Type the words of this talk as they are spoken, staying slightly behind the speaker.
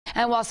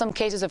And while some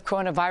cases of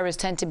coronavirus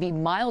tend to be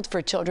mild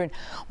for children,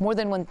 more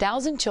than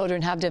 1,000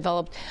 children have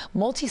developed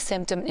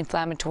multi-symptom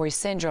inflammatory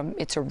syndrome.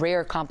 It's a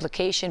rare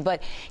complication,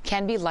 but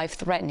can be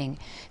life-threatening.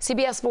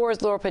 CBS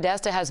 4's Laura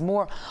Podesta has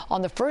more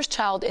on the first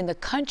child in the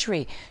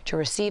country to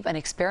receive an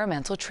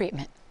experimental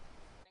treatment.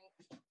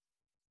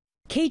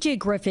 KJ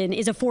Griffin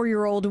is a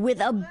 4-year-old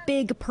with a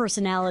big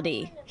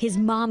personality. His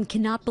mom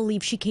cannot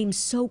believe she came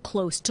so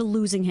close to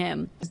losing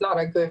him. It's not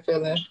a good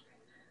feeling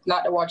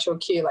not to watch your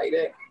kid like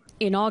that.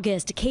 In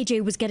August,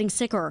 KJ was getting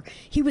sicker.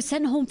 He was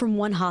sent home from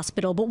one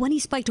hospital, but when he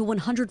spiked a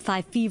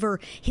 105 fever,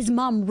 his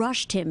mom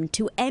rushed him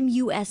to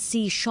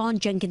MUSC Shawn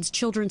Jenkins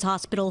Children's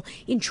Hospital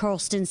in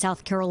Charleston,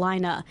 South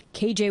Carolina.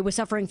 KJ was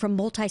suffering from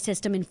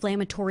multi-system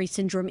inflammatory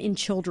syndrome in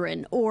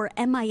children, or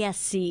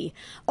MISC,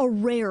 a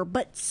rare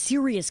but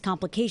serious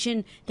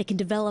complication that can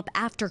develop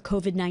after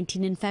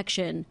COVID-19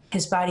 infection.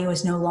 His body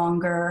was no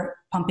longer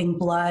pumping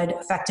blood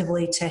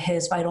effectively to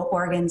his vital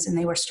organs, and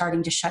they were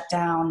starting to shut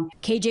down.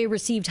 KJ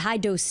received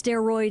high-dose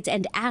steroids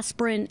and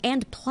aspirin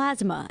and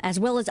plasma, as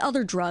well as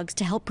other drugs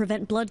to help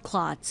prevent blood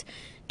clots.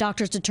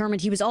 Doctors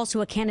determined he was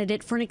also a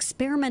candidate for an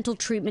experimental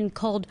treatment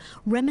called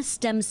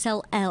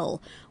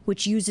Remestemcel-L,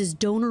 which uses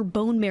donor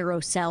bone marrow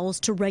cells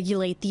to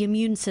regulate the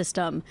immune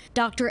system.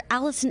 Dr.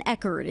 Allison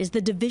Eckert is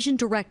the Division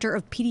Director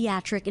of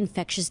Pediatric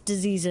Infectious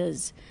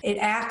Diseases. It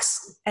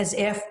acts as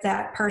if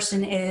that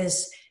person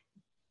is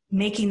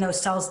making those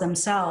cells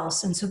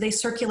themselves. And so they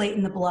circulate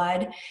in the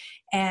blood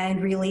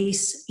and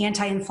release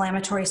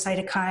anti-inflammatory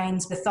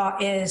cytokines. The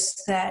thought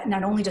is that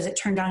not only does it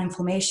turn down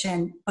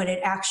inflammation, but it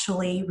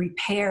actually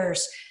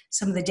repairs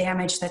some of the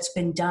damage that's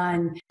been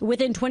done.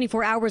 Within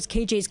 24 hours,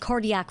 KJ's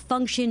cardiac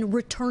function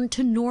returned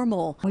to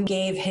normal. We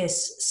gave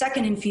his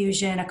second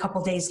infusion a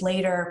couple days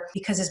later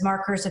because his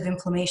markers of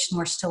inflammation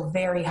were still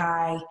very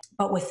high.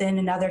 But within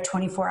another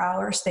 24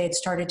 hours, they had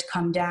started to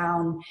come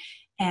down,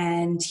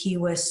 and he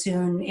was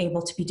soon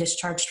able to be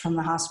discharged from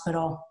the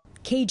hospital.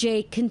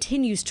 KJ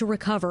continues to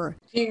recover.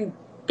 He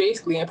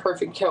basically in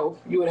perfect health.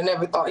 You would have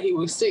never thought he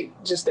was sick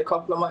just a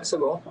couple of months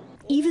ago.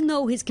 Even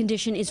though his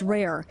condition is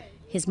rare,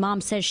 his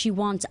mom says she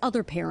wants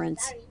other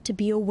parents to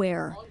be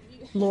aware.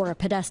 Laura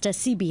Podesta,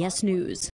 CBS News.